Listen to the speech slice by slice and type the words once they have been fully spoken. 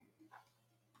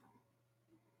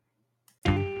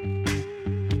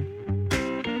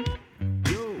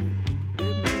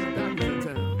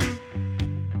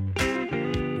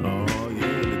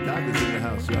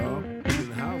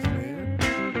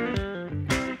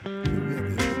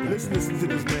let's listen to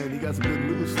this man. He got some good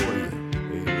news for you.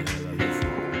 Hey, man,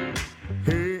 listen.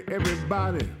 Hey,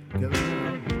 everybody,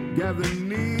 gather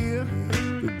near.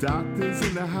 The doctor's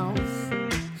in the house,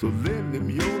 so lend him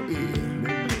your ear.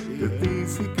 The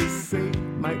things he can say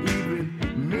might even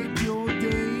make your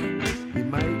day. He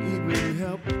might even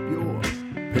help your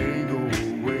pain go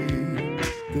away.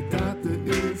 The doctor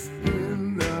is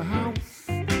in the house.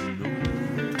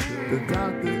 The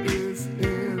doctor is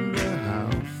in the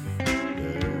house.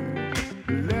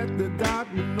 Let the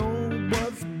doctor know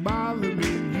what's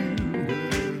bothering you.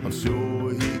 I'm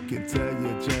sure he can tell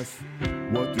you just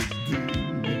what to do.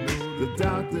 The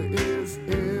doctor is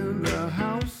in the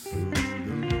house.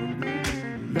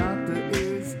 Doctor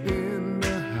is in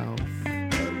the house.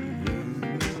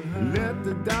 Let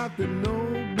the doctor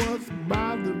know what's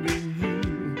bothering you.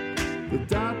 The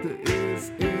doctor is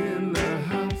in the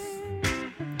house.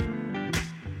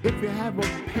 If you have a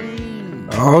pain,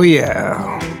 Oh,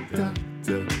 yeah.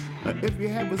 doctor. If you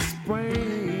have a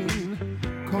sprain,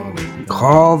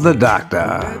 Call the doctor.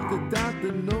 Let the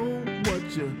doctor know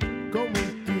what you're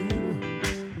going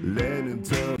through. Let him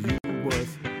tell you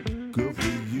what's good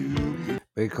for you.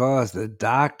 Because the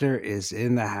doctor is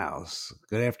in the house.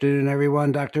 Good afternoon,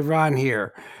 everyone. Dr. Ron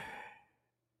here,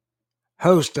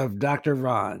 host of Dr.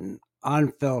 Ron,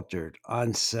 unfiltered,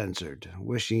 uncensored,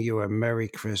 wishing you a Merry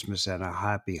Christmas and a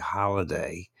happy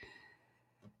holiday.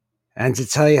 And to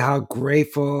tell you how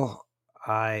grateful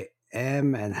I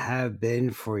am and have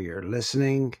been for your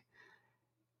listening.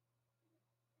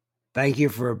 Thank you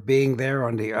for being there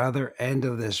on the other end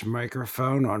of this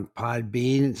microphone on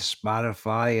Podbean,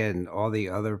 Spotify, and all the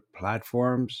other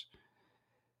platforms.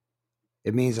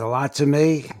 It means a lot to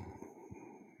me.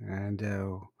 And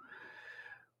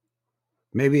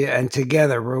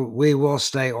together we will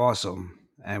stay awesome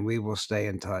and we will stay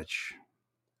in touch.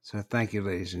 So thank you,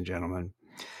 ladies and gentlemen.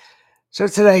 So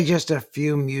today, just a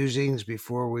few musings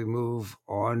before we move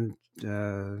on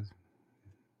to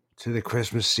the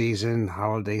Christmas season,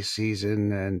 holiday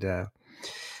season, and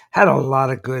had a lot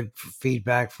of good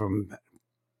feedback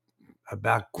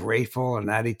about grateful and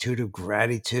attitude of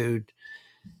gratitude.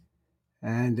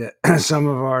 And some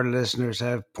of our listeners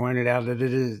have pointed out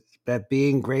that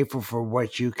being grateful for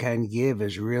what you can give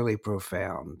is really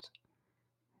profound.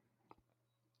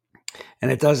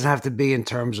 And it doesn't have to be in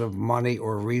terms of money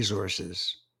or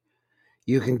resources.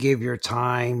 You can give your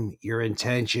time, your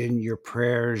intention, your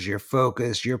prayers, your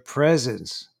focus, your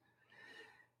presence.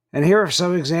 And here are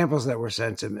some examples that were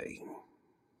sent to me.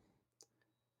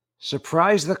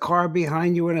 Surprise the car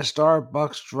behind you in a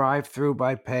Starbucks drive-thru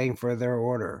by paying for their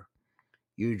order.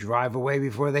 You drive away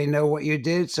before they know what you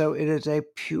did, so it is a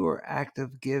pure act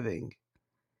of giving.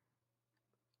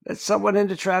 Let someone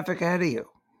into traffic ahead of you.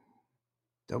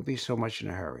 Don't be so much in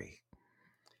a hurry.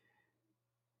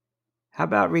 How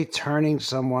about returning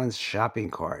someone's shopping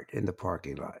cart in the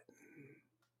parking lot?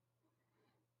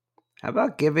 How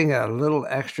about giving a little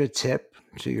extra tip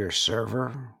to your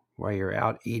server while you're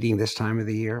out eating this time of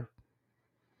the year?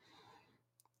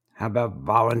 How about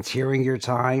volunteering your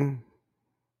time?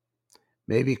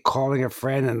 Maybe calling a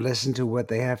friend and listen to what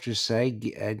they have to say,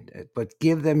 but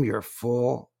give them your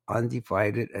full,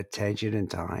 undivided attention and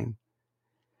time.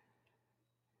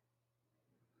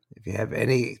 If you have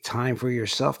any time for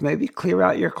yourself, maybe clear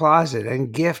out your closet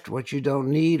and gift what you don't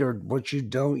need or what you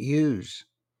don't use.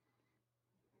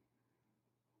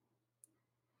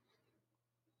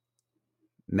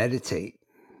 Meditate.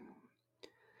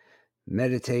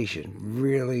 Meditation,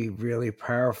 really, really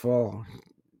powerful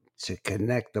to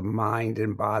connect the mind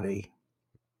and body.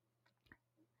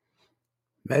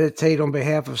 Meditate on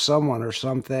behalf of someone or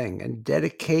something and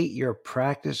dedicate your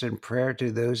practice and prayer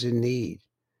to those in need.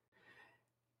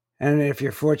 And if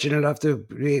you're fortunate enough to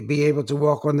be able to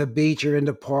walk on the beach or in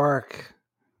the park,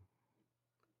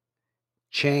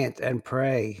 chant and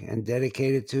pray and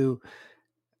dedicate it to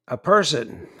a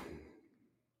person.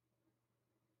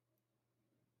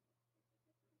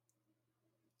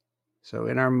 So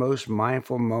in our most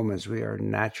mindful moments, we are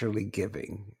naturally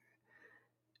giving.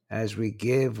 As we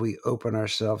give, we open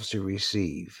ourselves to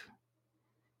receive.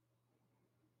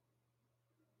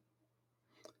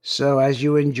 So as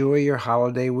you enjoy your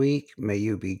holiday week, may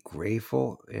you be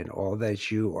grateful in all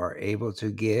that you are able to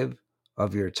give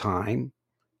of your time,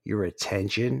 your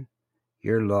attention,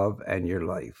 your love, and your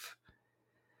life.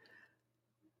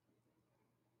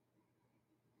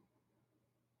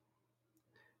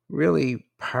 Really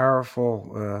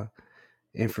powerful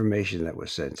information that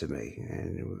was sent to me,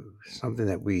 and it was something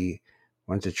that we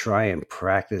want to try and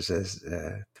practice as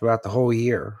throughout the whole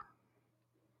year.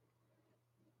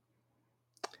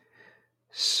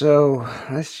 So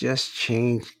let's just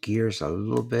change gears a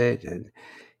little bit and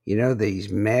These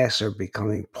masks are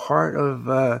becoming part of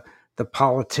the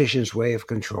politicians' way of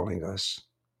controlling us.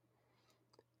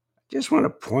 Just want to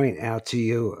point out to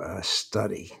you a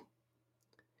study.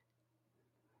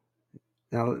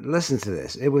 Now, listen to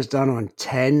this. It was done on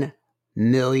 10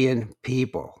 million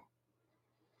people.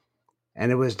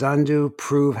 And it was done to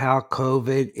prove how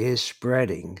COVID is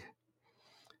spreading.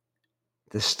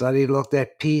 The study looked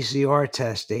at PCR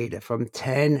test data from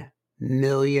 10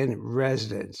 million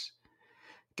residents.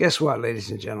 Guess what, ladies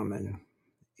and gentlemen?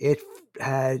 It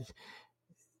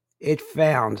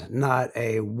found not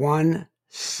a one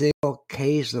single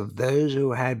case of those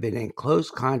who had been in close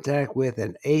contact with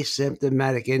an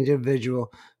asymptomatic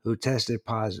individual who tested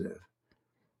positive.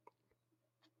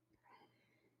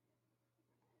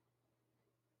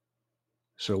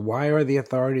 So why are the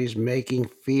authorities making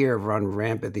fear run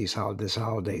rampant this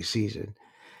holiday season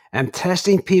and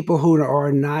testing people who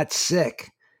are not sick?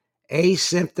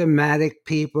 Asymptomatic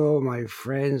people, my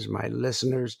friends, my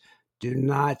listeners, do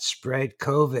not spread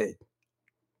COVID.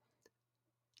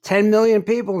 10 million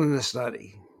people in the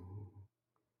study.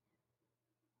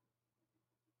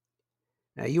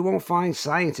 Now, you won't find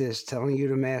scientists telling you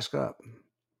to mask up.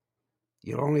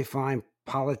 You'll only find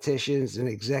politicians and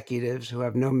executives who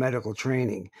have no medical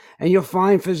training. And you'll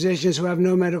find physicians who have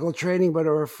no medical training but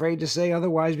are afraid to say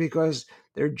otherwise because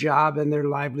their job and their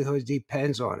livelihood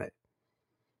depends on it.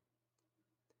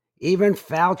 Even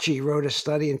Fauci wrote a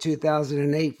study in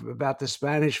 2008 about the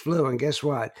Spanish flu. And guess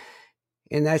what?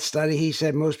 In that study, he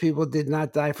said most people did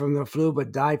not die from the flu,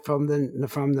 but died from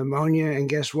pneumonia. And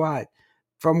guess what?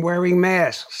 From wearing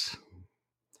masks.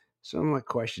 So my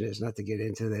question is not to get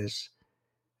into this.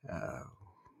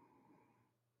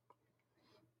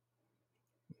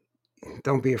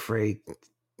 Don't be afraid.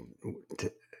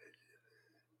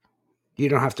 You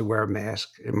don't have to wear a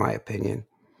mask, in my opinion.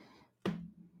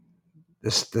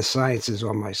 The science is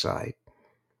on my side.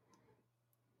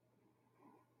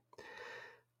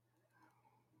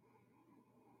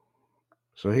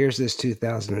 So here's this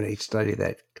 2008 study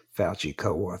that Fauci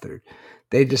co-authored.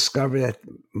 They discovered that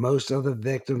most of the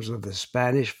victims of the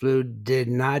Spanish flu did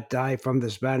not die from the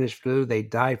Spanish flu. They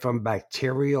died from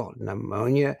bacterial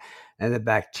pneumonia, and the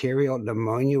bacterial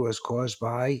pneumonia was caused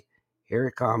by, here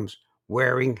it comes,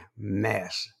 wearing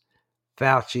masks.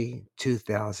 Fauci,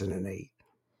 2008.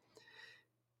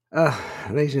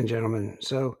 Ladies and gentlemen,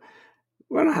 so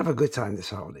we want to have a good time this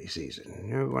holiday season.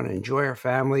 We want to enjoy our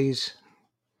families.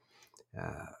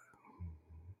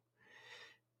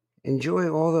 Enjoy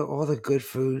all the good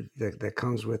food that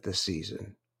comes with the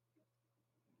season.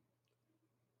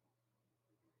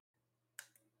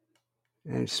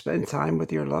 And spend time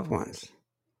with your loved ones.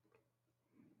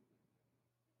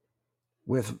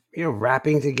 With,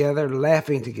 wrapping together,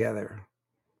 laughing together,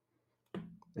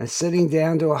 and sitting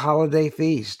down to a holiday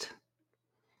feast.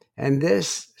 And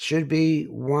this should be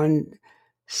one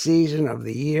season of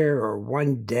the year or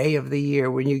one day of the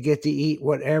year when you get to eat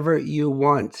whatever you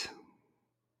want.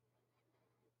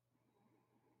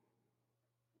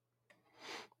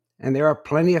 And there are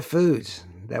plenty of foods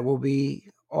that will be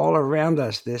all around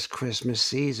us this Christmas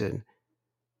season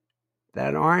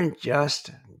that aren't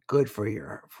just good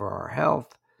for our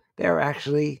health. They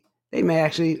may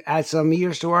actually add some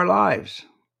years to our lives.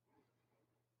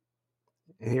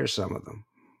 And here's some of them.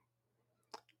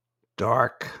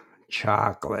 Dark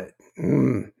chocolate.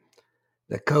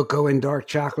 The cocoa in dark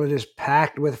chocolate is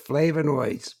packed with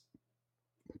flavonoids,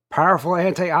 powerful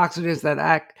antioxidants that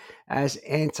act as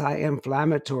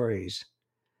anti-inflammatories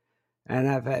and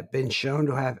have been shown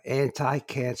to have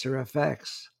anti-cancer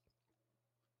effects.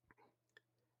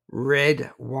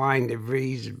 Red wine, there's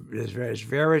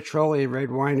resveratrol in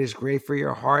red wine, is great for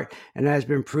your heart and has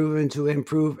been proven to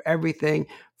improve everything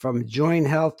from joint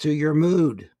health to your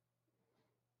mood.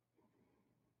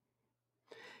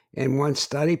 In one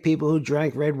study, people who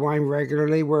drank red wine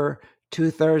regularly were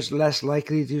 2/3 less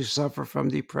likely to suffer from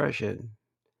depression.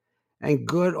 And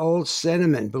good old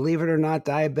cinnamon. Believe it or not,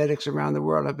 diabetics around the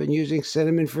world have been using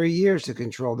cinnamon for years to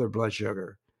control their blood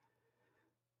sugar.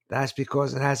 That's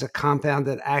because it has a compound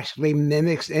that actually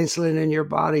mimics insulin in your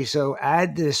body. So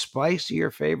add this spice to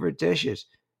your favorite dishes.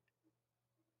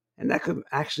 And that could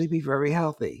actually be very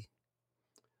healthy.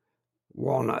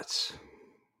 Walnuts.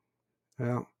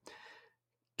 Well,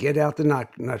 get out the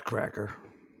nutcracker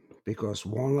because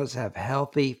walnuts have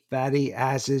healthy fatty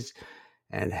acids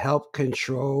and help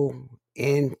control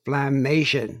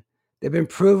inflammation. They've been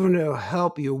proven to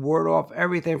help you ward off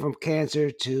everything from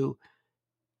cancer to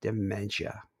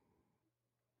dementia.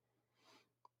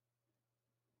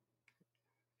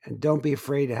 And don't be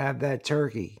afraid to have that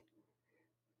turkey.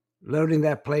 Loading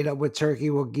that plate up with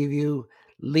turkey will give you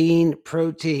lean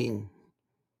protein.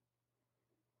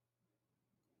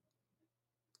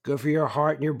 good for your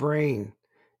heart and your brain.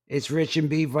 It's rich in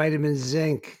B vitamins,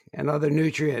 zinc, and other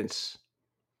nutrients.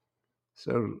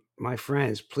 So, my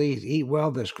friends, please eat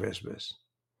well this Christmas.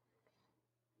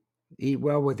 Eat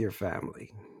well with your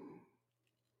family.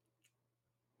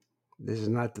 This is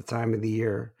not the time of the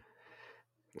year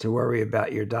to worry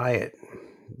about your diet.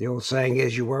 The old saying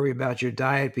is you worry about your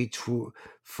diet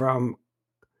from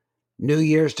New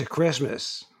Year's to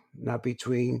Christmas, not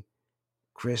between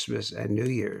Christmas and New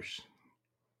Year's.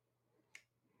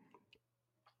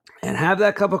 And have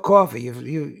that cup of coffee.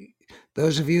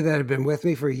 Those of you that have been with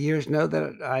me for years know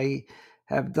that I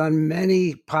have done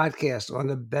many podcasts on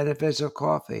the benefits of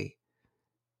coffee.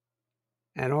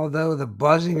 And although the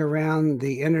buzzing around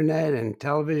the internet and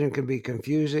television can be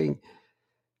confusing,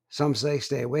 some say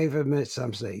stay away from it,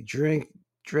 some say drink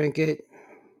it.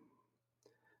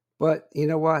 But you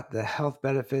know what? The health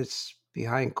benefits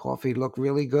behind coffee look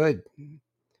really good.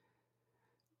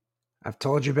 I've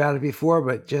told you about it before,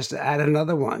 but just to add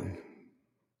another one.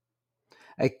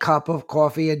 A cup of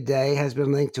coffee a day has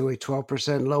been linked to a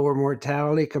 12% lower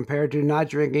mortality compared to not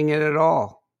drinking it at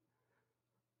all.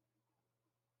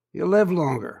 You live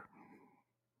longer.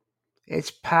 It's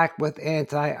packed with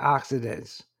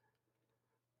antioxidants.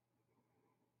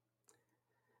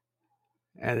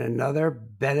 And another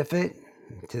benefit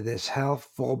to this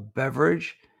healthful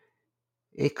beverage,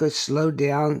 it could slow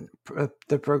down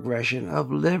the progression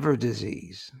of liver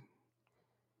disease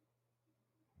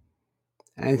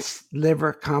and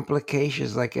liver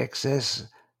complications like excess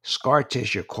scar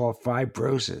tissue called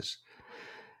fibrosis.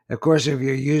 Of course, if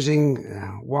you're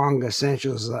using Wong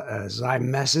Essentials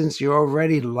Zymescence, you're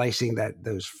already lysing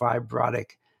those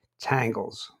fibrotic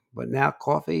tangles. But now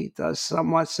coffee does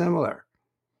somewhat similar.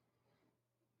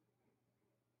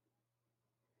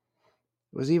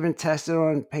 It was even tested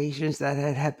on patients that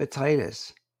had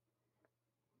hepatitis.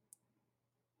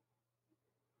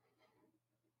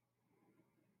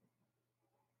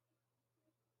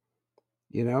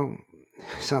 You know,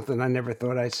 something I never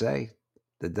thought I'd say.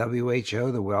 The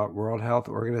WHO, the World Health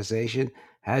Organization,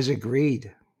 has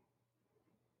agreed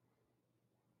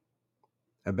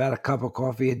about a cup of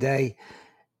coffee a day,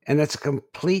 and it's a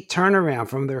complete turnaround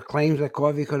from their claims that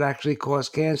coffee could actually cause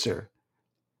cancer.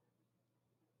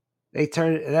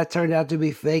 That turned out to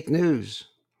be fake news.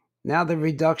 Now the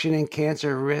reduction in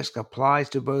cancer risk applies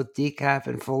to both decaf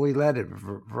and fully leaded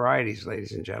varieties,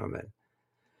 ladies and gentlemen.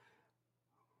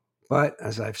 But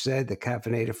as I've said, the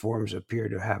caffeinated forms appear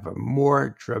to have a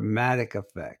more dramatic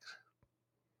effect.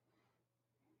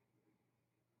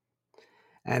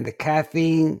 And the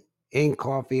caffeine in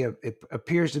coffee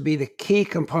appears to be the key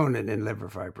component in liver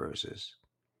fibrosis.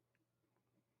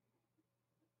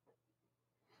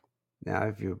 Now,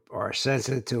 if you are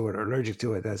sensitive to it or allergic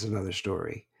to it, that's another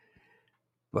story.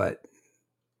 But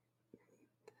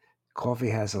coffee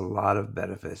has a lot of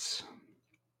benefits.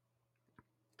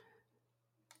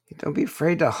 Don't be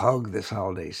afraid to hug this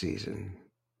holiday season.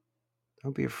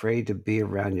 Don't be afraid to be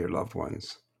around your loved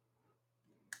ones.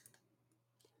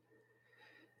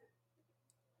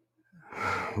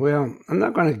 Well, I'm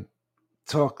not going to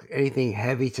talk anything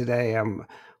heavy today.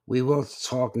 We will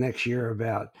talk next year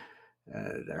about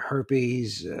the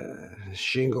herpes,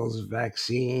 shingles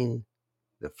vaccine,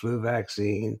 the flu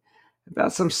vaccine,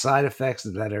 about some side effects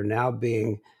that are now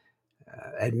being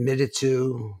admitted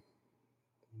to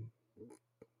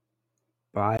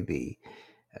by the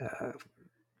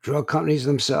drug companies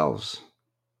themselves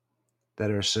that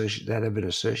have been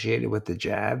associated with the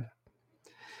jab.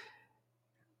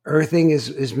 Earthing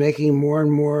is making more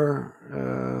and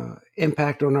more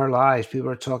impact on our lives. People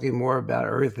are talking more about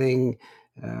earthing,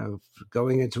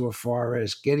 going into a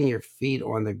forest, getting your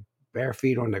bare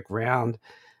feet on the ground.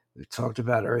 We've talked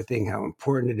about earthing, how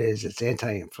important it is. It's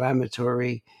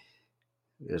anti-inflammatory.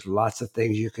 There's lots of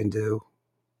things you can do.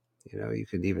 You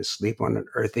can even sleep on an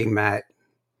earthing mat.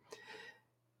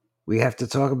 We have to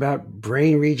talk about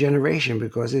brain regeneration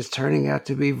because it's turning out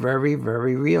to be very,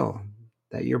 very real,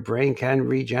 that your brain can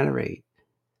regenerate.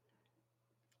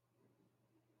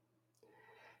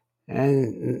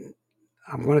 And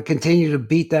I'm going to continue to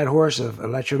beat that horse of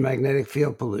electromagnetic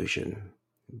field pollution,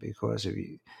 because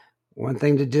one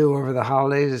thing to do over the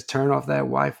holidays is turn off that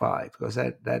Wi-Fi, because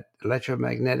that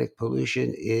electromagnetic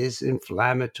pollution is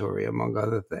inflammatory, among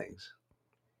other things.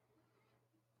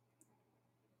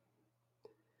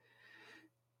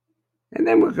 And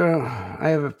then I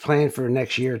have a plan for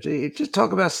next year to just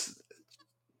talk about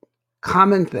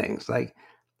common things like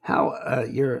how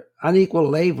your unequal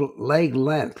leg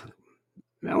length,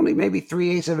 only maybe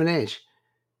 3/8 of an inch,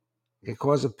 can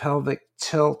cause a pelvic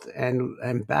tilt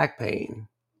and back pain.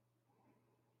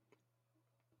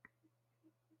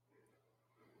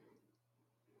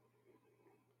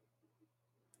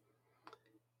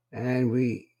 And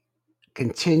we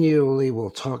continually will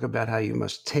talk about how you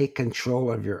must take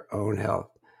control of your own health.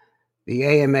 The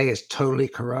AMA is totally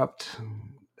corrupt.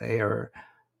 They are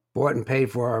bought and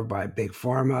paid for by Big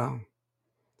Pharma.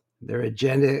 Their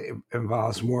agenda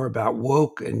involves more about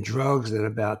woke and drugs than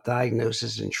about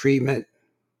diagnosis and treatment.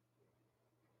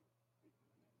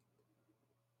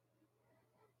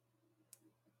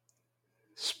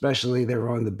 Especially they're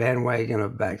on the bandwagon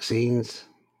of vaccines.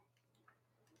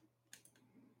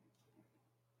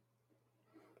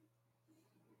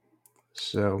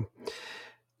 So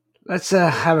let's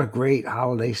have a great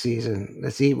holiday season.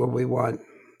 Let's eat what we want,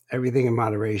 everything in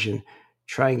moderation.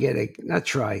 Try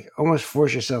and almost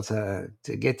force yourself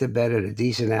to get to bed at a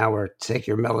decent hour. Take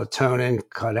your melatonin,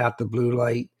 cut out the blue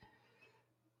light,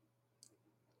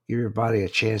 give your body a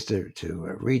chance to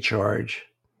recharge.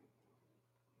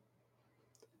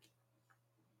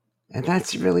 And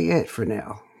that's really it for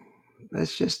now.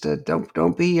 Let's just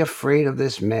don't be afraid of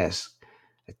this mask.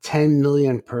 A 10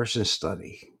 million person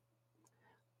study.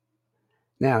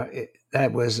 Now,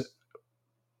 that was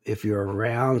if you're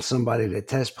around somebody that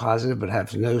tests positive but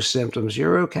has no symptoms,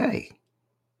 you're okay.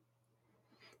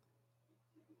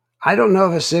 I don't know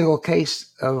of a single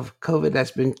case of COVID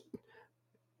that's been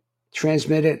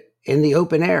transmitted in the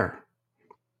open air.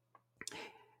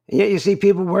 And yet you see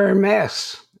people wearing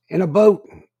masks in a boat,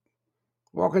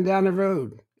 walking down the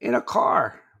road, in a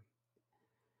car.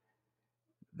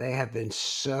 They have been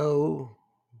so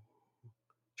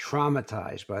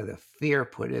traumatized by the fear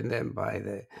put in them by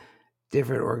the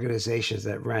different organizations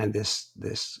that ran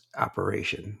this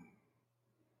operation.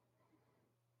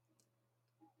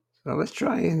 So let's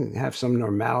try and have some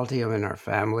normality in our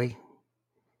family.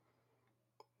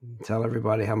 Tell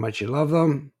everybody how much you love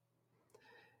them.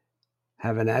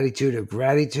 Have an attitude of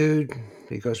gratitude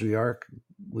because we are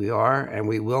and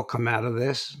we will come out of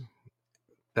this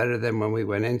better than when we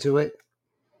went into it.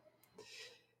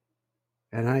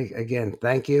 And I, again,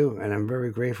 thank you. And I'm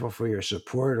very grateful for your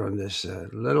support on this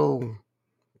little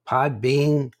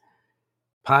Podbean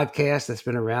podcast that's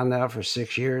been around now for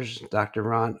 6 years. Dr.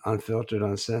 Ron, Unfiltered,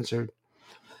 Uncensored.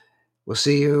 We'll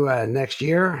see you next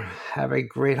year. Have a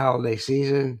great holiday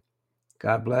season.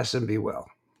 God bless and be well.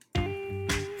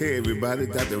 Hey everybody,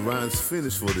 Dr. Ron's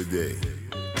finished for today.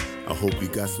 I hope you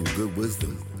got some good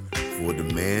wisdom for what the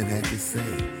man had to say.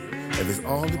 If it's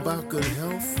all about good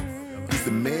health, he's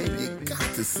the man you got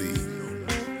to see.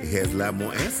 He has a lot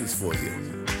more answers for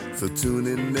you. So tune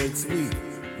in next week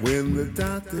when the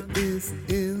doctor is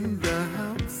in the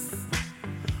house.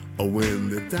 Or when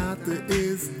the doctor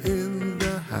is in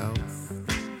the house.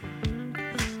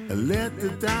 And let the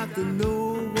doctor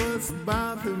know what's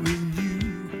bothering you.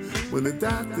 When the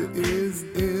doctor is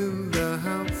in the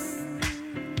house.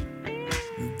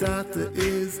 The doctor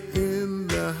is in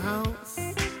the house.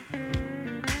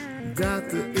 The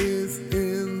doctor is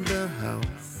in the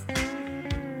house.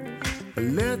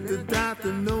 Let the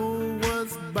doctor know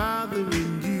what's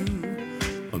bothering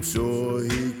you. I'm sure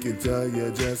he can tell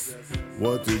you just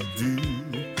what to do.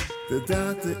 The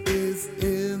doctor is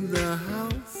in the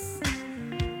house.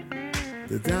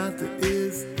 The doctor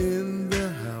is in the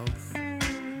house.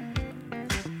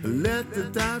 Let the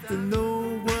doctor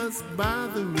know what's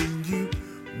bothering you.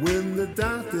 When the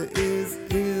doctor is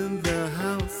in the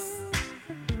house.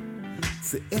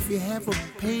 So if you have a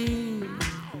pain,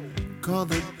 call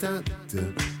the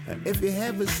doctor. If you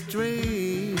have a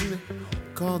strain,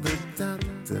 call the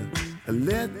doctor.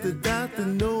 Let the doctor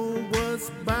know what's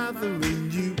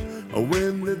bothering you.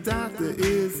 When the doctor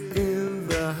is in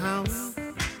the house.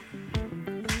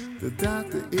 The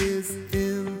doctor is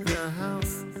in the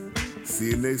house.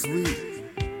 See you next week.